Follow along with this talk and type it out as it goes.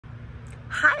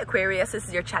Hi Aquarius, this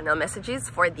is your channel messages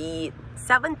for the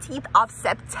 17th of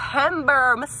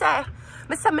September.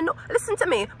 Listen to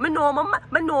me. Me know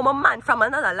my man from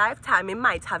another lifetime. He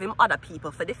might have him other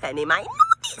people for defending my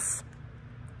notice.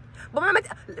 But me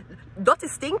dirty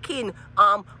stinking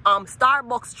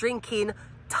Starbucks drinking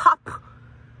top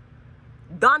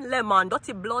Don Lemon,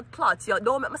 dirty blood clots. You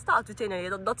don't make me start with you,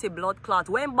 dirty blood clot.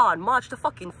 When born March the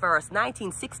fucking 1st,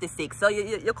 1966. So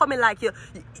you're coming like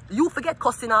you forget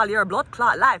cussing all your blood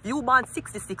clot life. You born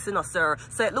 66, you know, sir.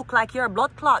 So it look like your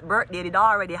blood clot birthday did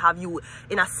already have you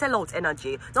in a sellout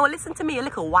energy. Now listen to me, you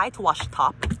little whitewash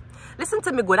top. Listen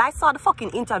to me good. I saw the fucking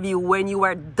interview when you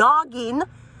were dogging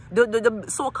the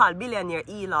so-called billionaire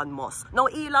Elon Musk. Now,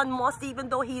 Elon Musk, even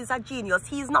though he is a genius,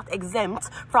 he is not exempt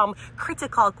from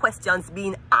critical questions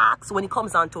being asked when it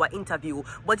comes on to an interview.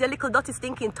 But your little dirty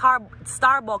stinking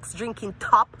Starbucks drinking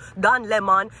top, Don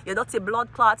Lemon, your dirty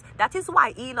blood clots, that is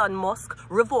why Elon Musk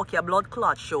revoke your blood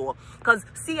clot show. Because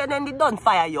CNN did don't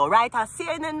fire you, right? And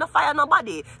CNN don't fire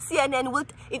nobody. CNN will...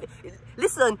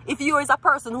 Listen, if you is a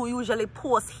person who usually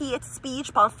posts hate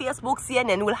speech on Facebook,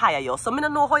 CNN will hire you. So I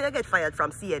don't know how you get fired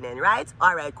from CNN, right?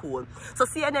 Alright, cool. So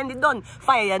CNN did done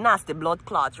fire your nasty blood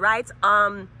clots, right?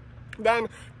 Then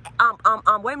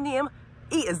what name?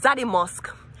 Zaddy Musk.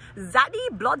 Zaddy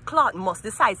blood clot Musk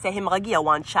decide say him gonna give you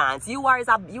one chance. You is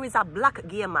a black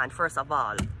gay man, first of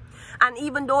all. And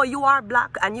even though you are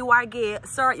black and you are gay,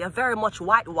 sir, you're very much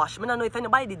whitewashed. I don't know if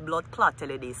anybody did blood clot tell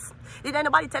you this. Did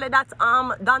anybody tell you that,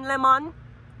 Don Lemon?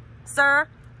 Sir?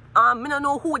 I don't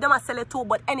know who them are sell it to,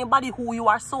 but anybody who you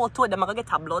are sold to, them are gonna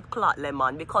get a blood clot,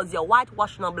 Lemon, because you're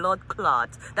whitewashing a blood clot.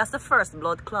 That's the first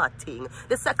blood clot thing.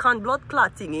 The second blood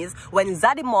clot thing is when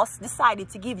Zaddy Musk decided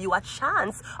to give you a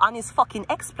chance on his fucking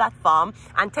X platform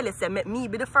and tell you, say, let me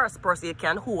be the first person you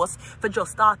can host for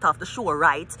just start off the show,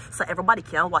 right? So everybody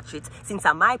can watch it. Since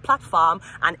I'm my platform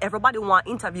and everybody want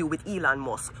interview with Elon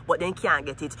Musk, but they can't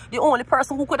get it. The only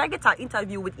person who could get an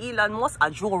interview with Elon Musk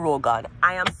is Joe Rogan.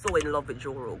 I am so in love with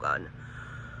Joe Rogan.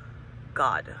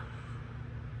 God.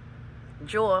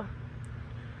 Joe.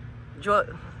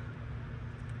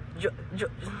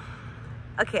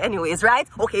 Okay, anyways, right?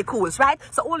 Okay, cool, right?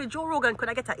 So only Joe Rogan could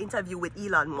I get an interview with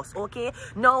Elon Musk, okay?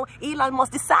 No, Elon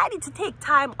Musk decided to take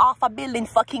time off of building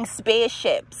fucking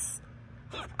spaceships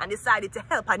and decided to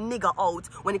help a nigga out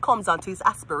when it comes on to his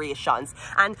aspirations.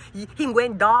 And him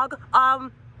going dog,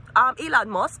 Elon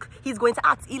Musk, he's going to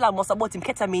ask Elon Musk about him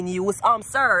ketamine use.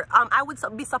 Sir, I would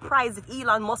be surprised if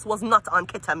Elon Musk was not on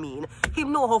ketamine. He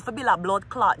know how to build a blood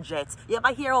clot jet. You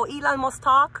ever hear how Elon Musk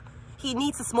talk? He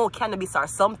needs to smoke cannabis or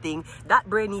something. That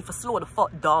brain needs to slow the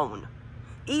fuck down.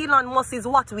 Elon Musk is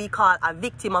what we call a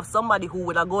victim of somebody who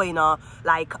would go in a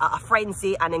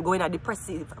frenzy and then go in a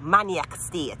depressive maniac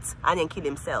state and then kill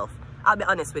himself. I'll be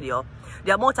honest with you.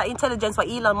 The amount of intelligence what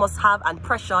Elon Musk have and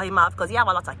pressure him have, because he have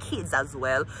a lot of kids as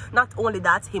well. Not only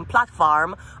that, him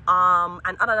platform,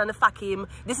 and other than the fact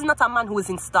this is not a man who is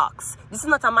in stocks. This is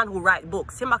not a man who write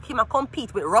books. Him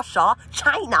compete with Russia,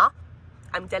 China.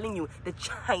 I'm telling you, the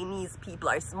Chinese people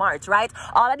are smart, right?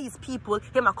 All of these people,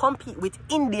 him compete with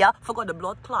India for go to the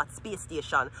blood clot space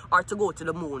station or to go to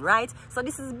the moon, right? So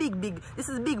this is big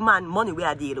man money we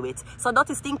are dealing with. So that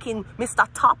is thinking Mr.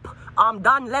 Top,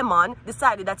 Don Lemon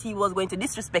decided that he was going to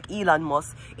disrespect Elon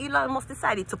Musk. Elon Musk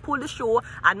decided to pull the show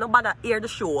and nobody hear the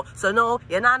show. So now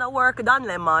you're not gonna work, Don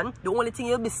Lemon. The only thing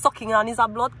you'll be sucking on is a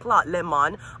blood clot,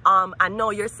 Lemon. And now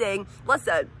you're saying,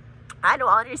 listen, I don't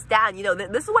understand. You know,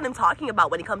 this is what I'm talking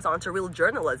about when it comes on to real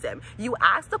journalism. You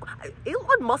asked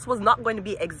Elon Musk was not going to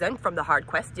be exempt from the hard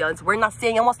questions. We're not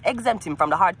saying you must exempt him from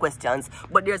the hard questions,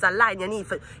 but there's a line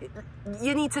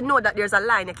you need to know that there's a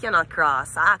line you cannot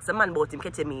cross. I asked the man about him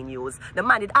ketamine use. The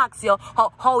man did ask you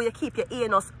how you keep your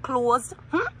anus closed.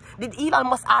 Did Elon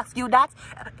Musk ask you that?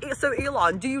 So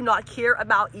Elon, do you not care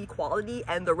about equality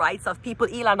and the rights of people?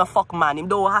 Elon a fuck man. Him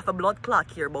don't have a blood clot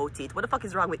care about it. What the fuck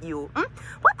is wrong with you? What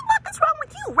the fuck is wrong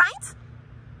with you, right?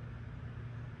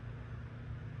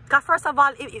 Because first of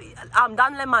all,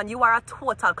 Don Lemon, you are a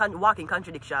total walking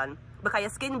contradiction. Because your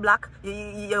skin black,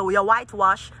 you're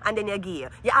whitewash, and then you're gay.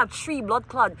 You have 3 blood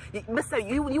clots. You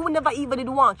never even did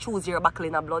want to choose your buckle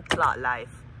in a blood clot life.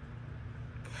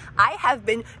 I have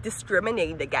been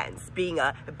discriminated against being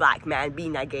a black man,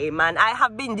 being a gay man. I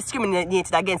have been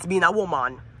discriminated against being a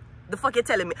woman. The fuck you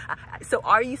telling me? So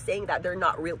are you saying that there are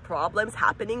not real problems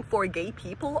happening for gay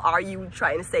people? Are you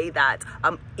trying to say that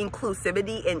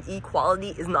inclusivity and equality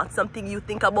is not something you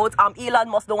think about? Elon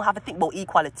Musk don't have to think about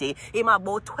equality. Him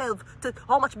about 12 to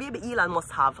how much baby Elon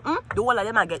must have? The whole of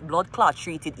them get blood clot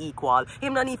treated equal.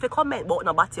 Him don't need to comment about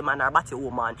no batty man or batty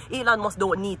woman. Elon Musk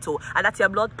don't need to. And that's your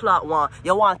blood clot one.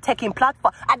 You want taking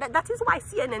platform. And that is why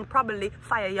CNN probably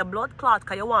fire your blood clot,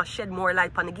 because you want to shed more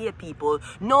light on the gay people.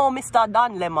 No, Mr.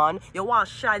 Don Lemon, you want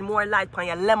to shine more light on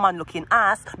your lemon looking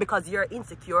ass because you're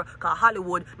insecure because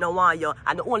Hollywood no want you.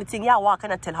 And the only thing you want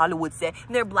to tell Hollywood say,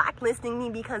 they're blacklisting me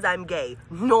because I'm gay.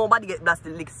 Nobody get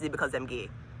blacklisted because I'm gay.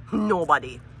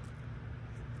 Nobody.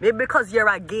 Maybe because you're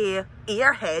a gay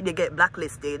airhead you get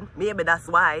blacklisted. Maybe that's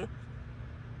why.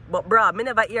 But bruh, me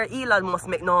never hear Elon Musk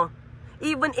make no.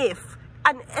 Even if.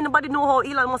 And anybody know how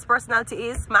Elon Musk's personality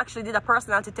is? I actually did a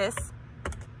personality test.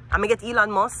 And I get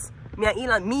Elon Musk.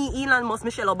 Elon Musk,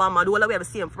 Michelle Obama, the whole we have the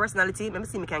same personality. Let me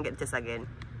see if I can get the test again.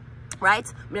 Right?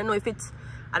 I don't know if it's,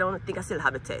 I don't think I still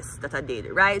have the test that I did,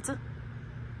 right?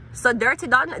 So Dirty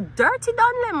Don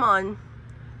Lemon.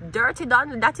 Dirty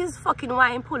Don, that is fucking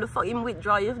why him pull the fucking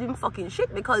withdraw him fucking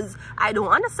shit, because I don't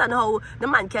understand how the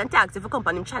man can tax if you come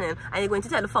on him channel and you're going to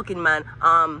tell the fucking man,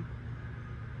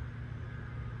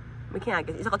 we can't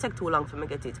get it. It's gonna take too long for me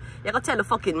to get it. You gotta tell the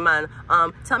fucking man,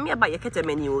 tell me about your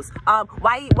ketamine news.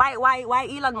 Why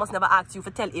Elon Musk never asked you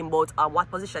to tell him about what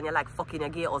position you like fucking your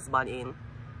gay husband in?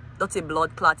 Dirty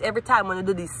blood clot. Every time when you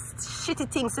do these shitty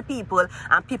things to people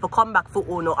and people come back for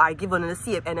Uno or give them the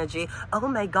same energy, oh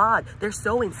my god, they're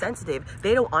so insensitive.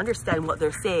 They don't understand what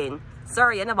they're saying.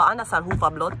 Sorry, you never understand who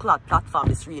for blood clot platform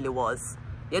this really was.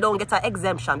 You don't get an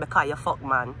exemption because you're fuck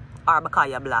man or because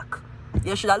you're black.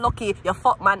 You should have lucky you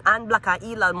fuck man and black, and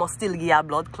Elon must still give you a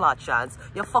blood clot chance.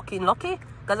 You're fucking lucky.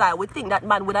 Because I would think that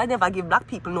man would have never give black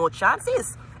people no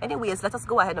chances. Anyways, let us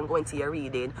go ahead and go into your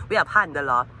reading. We have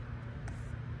handler.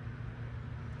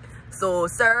 So,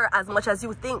 sir, as much as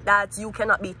you think that you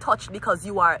cannot be touched because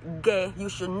you are gay, you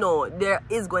should know there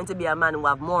is going to be a man who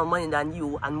have more money than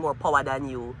you and more power than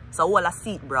you. So hold a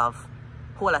seat, bruv.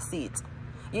 Hold a seat.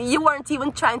 You weren't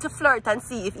even trying to flirt and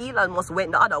see if Elon Musk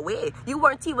went the other way. You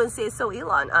weren't even say so,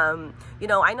 Elon. You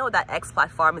know, I know that X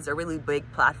platform is a really big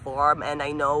platform, and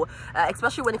I know,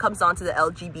 especially when it comes down to the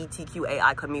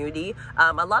LGBTQAI community,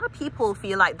 a lot of people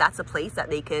feel like that's a place that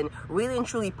they can really and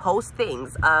truly post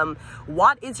things.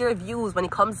 What is your views when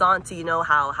it comes on to, you know,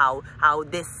 how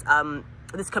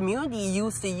this community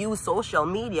used to use social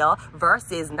media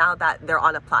versus now that they're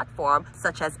on a platform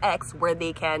such as X where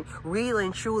they can really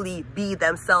and truly be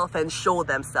themselves and show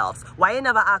themselves? Why you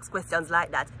never ask questions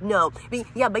like that? No,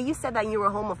 yeah, but you said that you were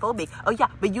homophobic. Oh yeah,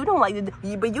 but you don't like it.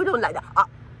 But you don't like that.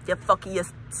 You fucking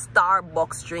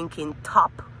Starbucks drinking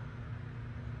top.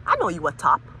 I know you a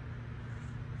top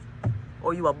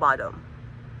or you a bottom.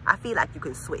 I feel like you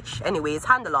can switch. Anyways,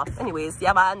 handler. Anyways, you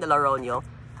have a handler around you.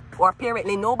 Or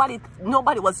apparently nobody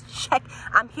was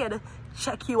I'm here to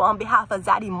check you on behalf of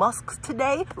Zaddy Musk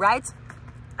today, right?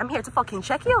 I'm here to fucking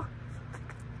check you.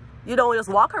 You don't just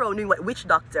walk around doing what witch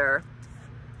doctor.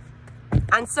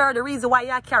 And sir, the reason why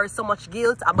you carry so much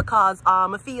guilt is because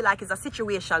I feel like it's a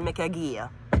situation make you gay.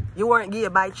 You weren't gay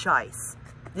by choice.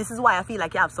 This is why I feel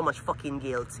like you have so much fucking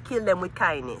guilt. Kill them with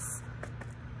kindness.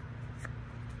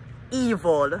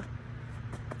 Evil.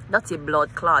 That's a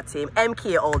blood clot team.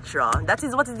 MK Ultra. That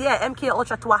is what is there. MK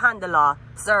Ultra to a handler.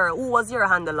 Sir, who was your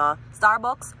handler?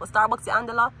 Starbucks? Was Starbucks your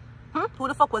handler? Who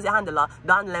the fuck was your handler?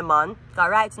 Don Lemon. Cause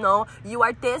right now, you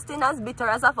are tasting as bitter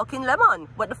as a fucking lemon.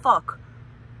 What the fuck?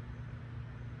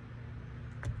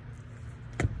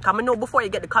 Come on, know before you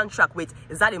get the contract with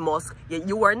Zaddy Musk,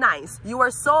 you were nice. You were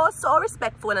so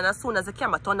respectful, and as soon as the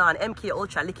camera turn on, MK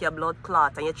Ultra lick your blood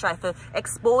clot and you try to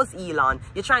expose Elon.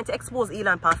 You're trying to expose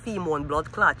Elon on female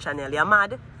blood clot channel. You're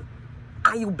mad?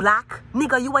 Are you black?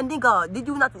 Nigga, you a nigga. Did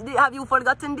you not, have you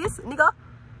forgotten this, nigga?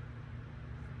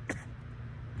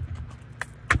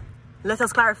 Let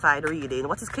us clarify the reading.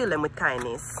 What is kill them with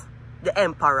kindness? The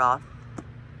emperor.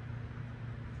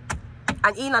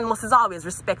 And Elon Musk is always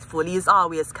respectful. He is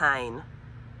always kind.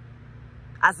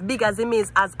 As big as him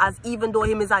is, as even though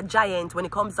him is a giant when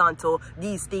it comes down to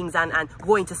these things and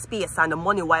going to space and the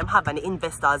money why I'm having the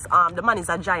investors, the man is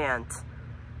a giant.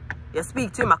 You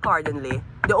speak to him accordingly.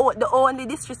 The only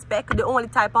disrespect, the only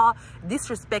type of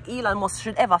disrespect Elon Musk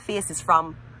should ever face is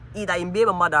from either him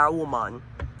baby mother or woman.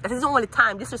 That is the only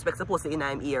time disrespect supposed to in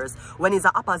him ears. When he's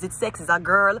the opposite sex, is a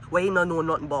girl where he don't know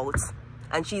nothing about.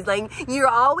 And she's like, you're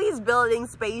always building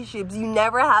spaceships. You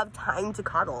never have time to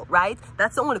cuddle, right?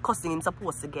 That's the only cussing he's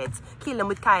supposed to get. Kill him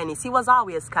with kindness. He was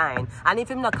always kind. And if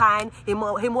he's not kind, he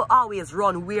will always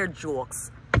run weird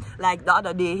jokes. Like the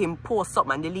other day, him post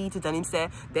something and delete it and him say,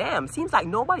 damn, seems like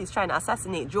nobody's trying to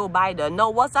assassinate Joe Biden. No,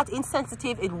 was that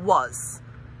insensitive? It was.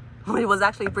 It was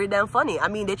actually pretty damn funny. I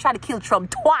mean, they tried to kill Trump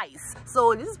twice.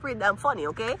 So this is pretty damn funny,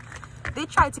 okay? They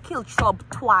tried to kill Trump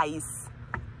twice.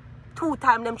 2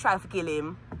 times them tried to kill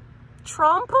him.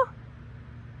 Trump?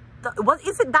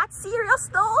 Is it that serious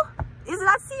though? Is it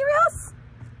that serious?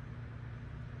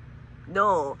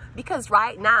 No, because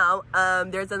right now,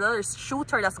 there's another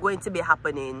shooter that's going to be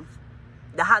happening.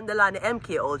 The handle on the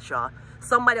MK Ultra.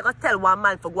 Somebody gonna tell one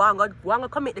man for go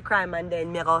and commit the crime and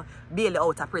then make a bail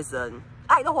out of prison.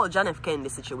 Like the whole John F. Kennedy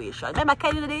situation. Remember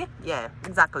Kennedy? Yeah,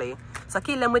 exactly. So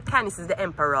kill them with kindness is the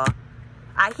emperor.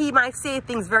 He might say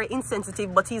things very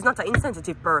insensitive, but he's not an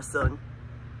insensitive person.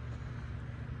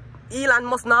 Elon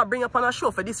must not bring up on a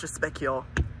show for disrespect, yo.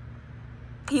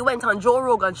 He went on Joe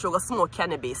Rogan's show to smoke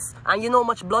cannabis. And you know how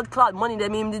much blood clot money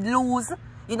them him did lose?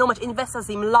 You know how much investors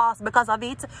him lost because of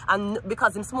it? And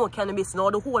because him smoke cannabis, now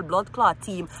the whole blood clot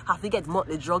team have to get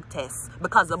monthly drug tests.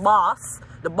 Because the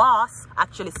boss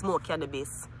actually smoked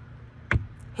cannabis.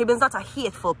 He is not a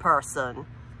hateful person.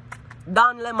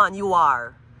 Don Lemon, you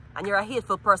are. And you're a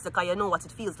hateful person because you know what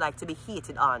it feels like to be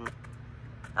hated on.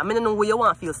 I mean, I know who you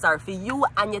want to feel sorry for. You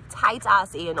and your tight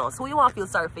ass anus. Who you want to feel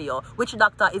sorry for you? Which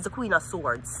doctor is the Queen of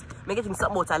Swords? I'm getting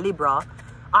something about a Libra.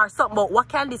 Or something about what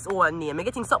Candace Owen name. I'm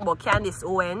getting something about Candace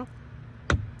Owen.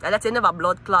 And that you never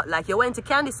blood clot. Like you went to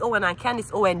Candace Owen and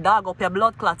Candace Owen dog up your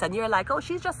blood clot. And you're like, oh,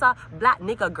 she's just a black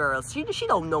nigger girl. She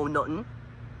don't know nothing.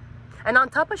 And on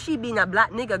top of she being a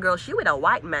black nigger girl, she with a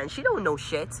white man. She don't know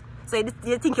shit. So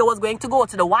you think you was going to go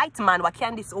to the white man what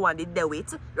Candace Owen did there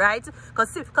with, right?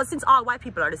 Because since all white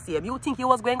people are the same, you think you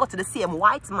was going to go to the same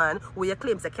white man who you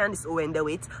claim say Candace Owen there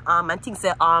with, and think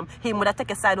say him would have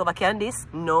taken a side over Candace?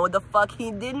 No, the fuck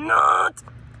he did not.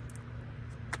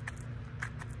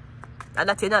 And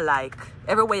that you know, like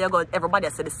everywhere you go, everybody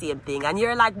said the same thing, and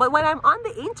you're like, but when I'm on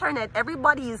the internet,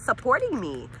 everybody is supporting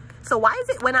me. So why is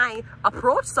it when I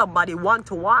approach somebody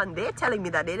one-to-one, they're telling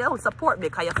me that they don't support me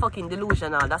because you're fucking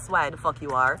delusional? That's why the fuck you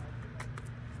are.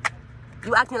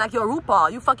 You acting like you're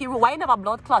RuPaul. You fucking why you never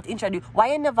blood clot introduce?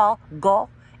 Why you never go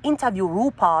interview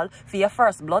RuPaul for your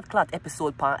first blood clot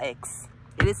episode per X?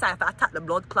 You decide to attack the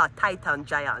blood clot titan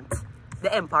giant,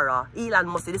 the emperor. Elon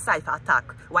must decide to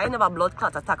attack. Why you never blood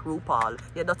clot attack RuPaul?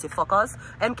 You dirty fuckers.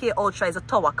 MK Ultra is a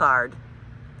tower card.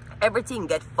 Everything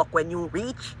get fucked when you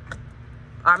reach.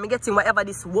 Or me getting whatever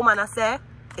this woman I say,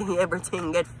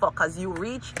 everything get fucked as you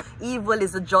reach. Evil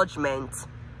is a judgment.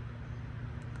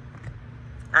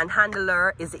 And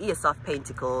handler is the Ace of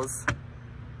Pentacles.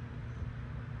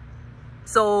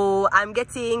 So I'm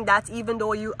getting that even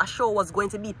though a show was going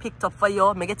to be picked up for you,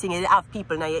 I'm getting you have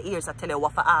people in your ears that tell you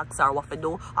what to ask or what to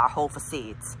do or how to say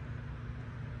it.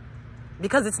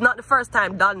 Because it's not the first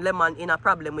time Don Lemon in a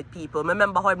problem with people.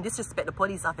 Remember how him disrespect the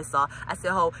police officer. I say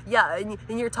how, yeah,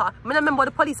 in your talk. I remember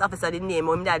the police officer didn't name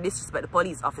him that disrespect the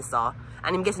police officer.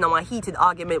 And him getting on a heated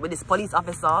argument with this police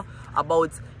officer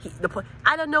about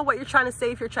I don't know what you're trying to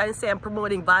say if you're trying to say I'm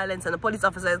promoting violence. And the police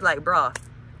officer is like, bruh,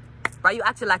 you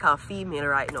acting like a female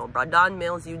right now, bruh. Don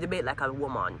Mills, you debate like a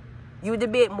woman. You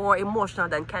debate more emotional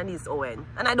than Candace Owen.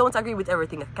 And I don't agree with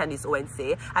everything Candace Owen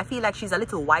say. I feel like she's a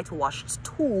little whitewashed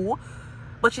too.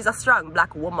 But she's a strong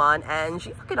black woman and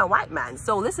she's fucking a white man.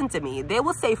 So listen to me. They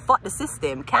will say fuck the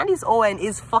system. Candace Owen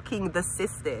is fucking the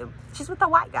system. She's with a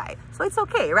white guy. So it's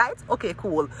okay, right? Okay,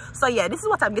 cool. So yeah, this is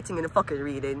what I'm getting in the fucking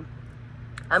reading.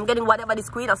 I'm getting whatever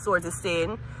this Queen of Swords is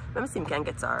saying. Let me see if I can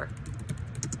get her.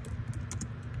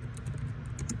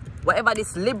 Whatever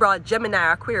this Libra,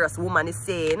 Gemini, Aquarius woman is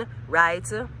saying,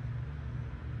 right?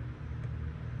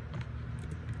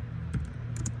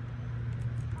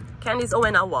 Candace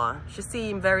Owen Awa, she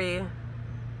seemed very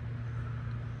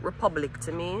Republic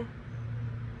to me.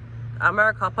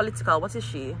 America, political, what is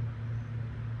she?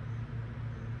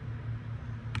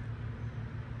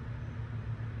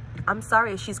 I'm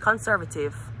sorry, she's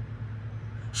conservative.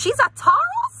 She's a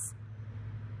Taurus?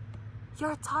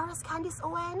 You're a Taurus, Candace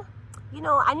Owen? You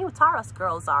know, I knew Taurus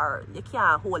girls are, you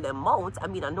can't hold them out. I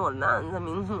mean, I know none. I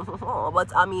mean,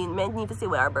 but I mean, men need to say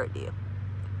where her birthday.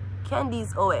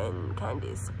 Candace Owen,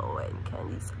 Candace Owen,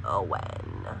 Candace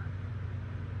Owen.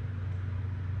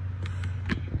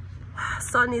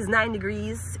 Sun is 9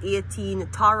 degrees, 18,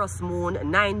 Taurus moon,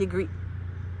 9 degrees.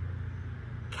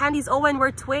 Candace Owen,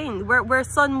 we're twins. We're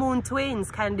sun moon twins,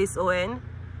 Candace Owen.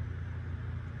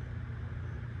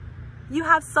 You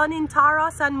have sun in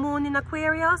Taurus and moon in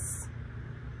Aquarius?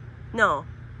 No.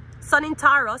 Sun in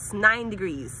Taurus, 9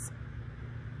 degrees.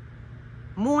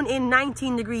 Moon in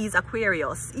 19 degrees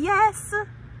Aquarius. Yes.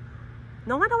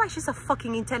 No wonder why she's so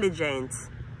fucking intelligent.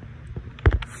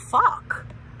 Fuck.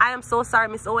 I am so sorry,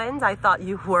 Miss Owens. I thought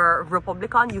you were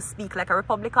Republican. You speak like a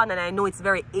Republican, and I know it's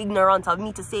very ignorant of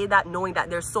me to say that, knowing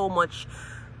that there's so much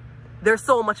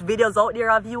videos out there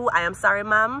of you. I am sorry,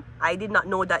 ma'am. I did not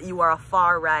know that you are a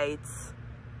far right.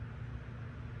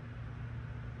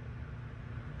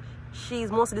 She's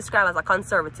mostly described as a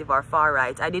conservative or far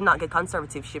right. I did not get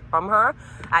conservativeship from her.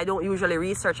 I don't usually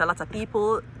research a lot of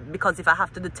people because if I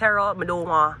have to do terror, I don't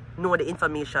want to know the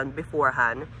information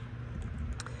beforehand.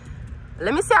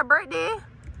 Let me see her birthday.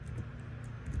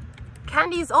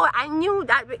 Candy's, oh, I knew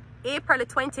that April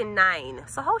 29.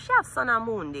 So how she have sun and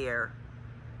moon there?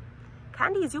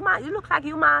 Candy's, you look like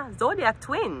you my zodiac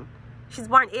twin. She's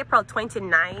born April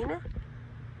 29.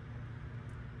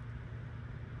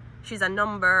 She's a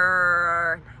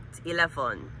number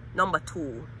 11, number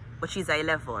 2, but she's a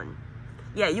 11.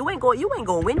 Yeah, you ain't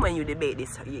gonna win when you debate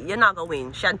this. You're not gonna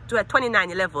win. She's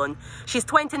 29-11. She's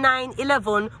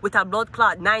 29-11 with a blood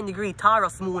clot 9-degree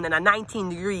Taurus moon and a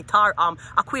 19-degree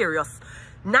Aquarius.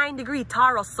 9-degree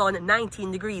Taurus sun,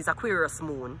 19 degrees Aquarius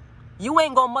moon. You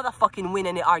ain't gonna motherfucking win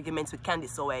any arguments with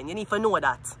Candice Owen. You need to know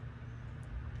that.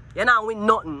 You're not win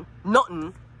nothing.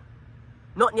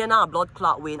 Nothing you're not a blood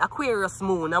clot win. Aquarius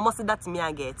moon, I must say that to me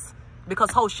I get.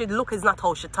 Because how she look is not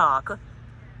how she talk.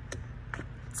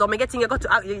 So I'm getting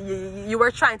you were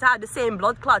trying to have the same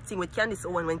blood clot thing with Candice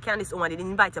Owen when Candice Owen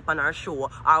didn't invite you upon her show,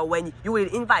 or when you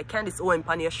will invite Candice Owen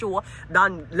upon your show,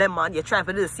 then Lemon, you're trying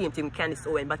to do the same thing with Candice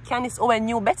Owen. But Candice Owen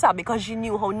knew better because she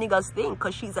knew how niggas think,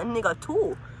 because she's a nigga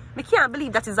too. I can't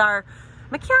believe that is our.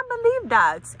 I can't believe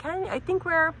that. I think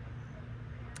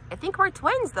we're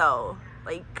twins though,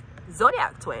 like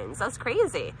zodiac twins. That's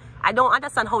crazy. I don't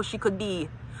understand how she could be.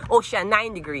 Oh, she's a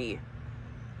 9-degree.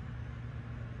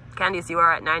 Candice, you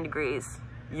are at 9 degrees.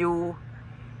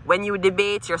 When you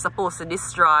debate, you're supposed to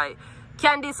destroy.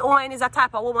 Candice Owen is a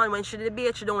type of woman, when she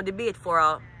debates, she don't debate for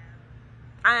a...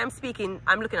 I'm looking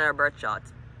at her birth chart.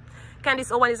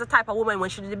 Candice Owen is a type of woman, when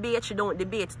she debates, she don't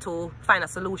debate to find a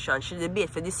solution. She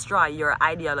debates to destroy your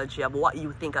ideology of what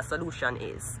you think a solution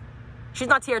is. She's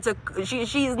not here to...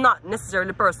 She's not necessarily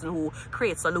the person who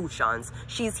creates solutions.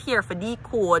 She's here for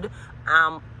decode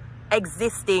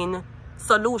existing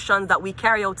solutions that we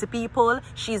carry out to people.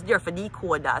 She's there for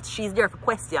decode that. She's there for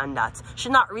question that.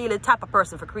 She's not really the type of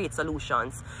person for create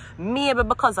solutions. Maybe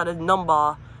because of the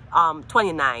number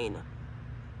 29.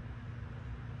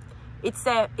 It's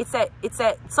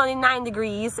a sunny 9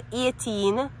 degrees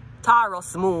 18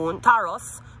 Taurus moon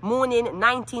in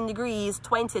 19 degrees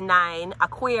 29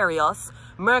 Aquarius,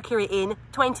 Mercury in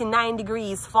 29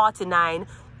 degrees 49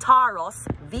 Taurus,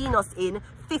 Venus in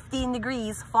 15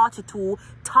 degrees 42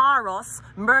 Taurus,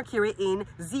 Mercury in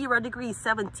 0 degrees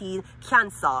 17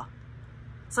 Cancer.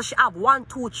 So she have 1,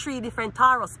 2, 3 different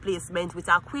Taurus placements with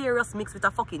Aquarius mixed with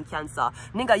a fucking Cancer.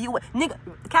 Nigga,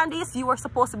 Candice, you were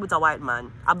supposed to be with a white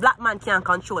man. A black man can't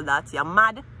control that. You're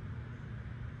mad.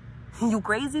 You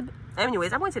crazy?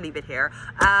 Anyways, I'm going to leave it here.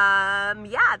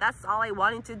 Yeah, that's all I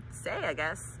wanted to say, I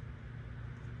guess.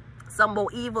 Something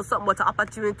about evil, something about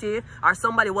opportunity, or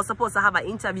somebody was supposed to have an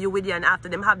interview with you, and after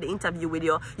them have the interview with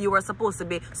you, you were supposed to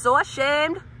be so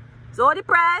ashamed, so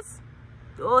depressed,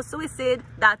 so suicide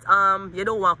that you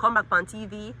don't want to come back on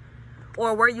TV.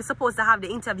 Or were you supposed to have the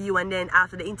interview, and then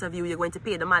after the interview you're going to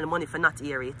pay the man money for not to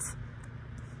hear it?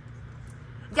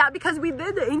 Yeah, because we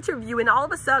did the interview and all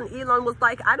of a sudden Elon was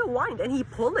like, I don't want it. And he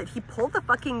pulled it. He pulled the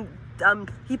fucking,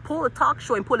 he pulled the talk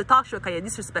show and pulled the talk show because you're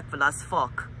disrespectful as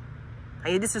fuck.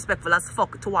 And you're disrespectful as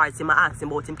fuck towards him and ask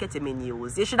him about him getting me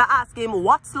news. You should have asked him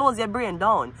what slows your brain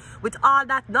down. With all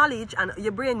that knowledge and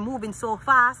your brain moving so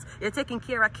fast, you're taking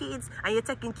care of kids and you're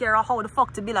taking care of how the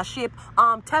fuck to build a ship.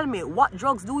 Tell me, what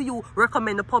drugs do you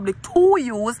recommend the public to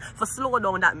use for slow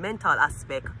down that mental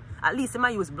aspect? At least you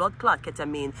might use blood clot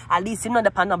ketamine. At least you know the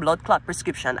pan of blood clot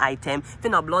prescription item. If you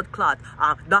know blood clot,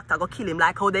 doctor go kill him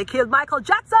like how they killed Michael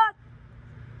Jackson.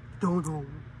 Don't know.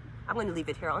 I'm going to leave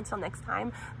it here until next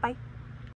time. Bye.